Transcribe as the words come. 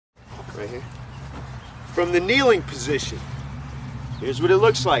right here. From the kneeling position, here's what it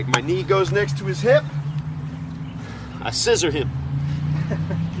looks like. My knee goes next to his hip. I scissor him.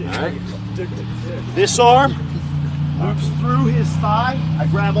 All right. This arm loops through his thigh. I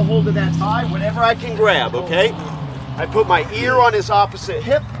grab a hold of that thigh, whatever I can grab, okay? I put my ear on his opposite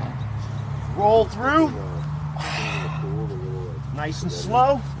hip, roll through, nice and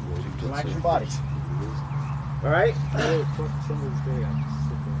slow, relax your body. All right?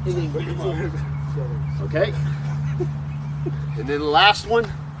 Okay? And then the last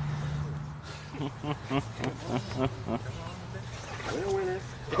one.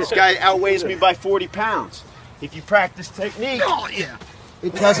 This guy outweighs me by 40 pounds. If you practice technique,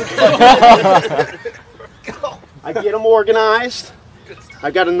 it doesn't. I get them organized.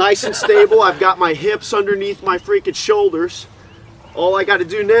 I've got them nice and stable. I've got my hips underneath my freaking shoulders. All I got to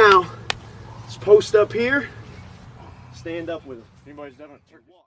do now is post up here, stand up with them. Anybody's done it?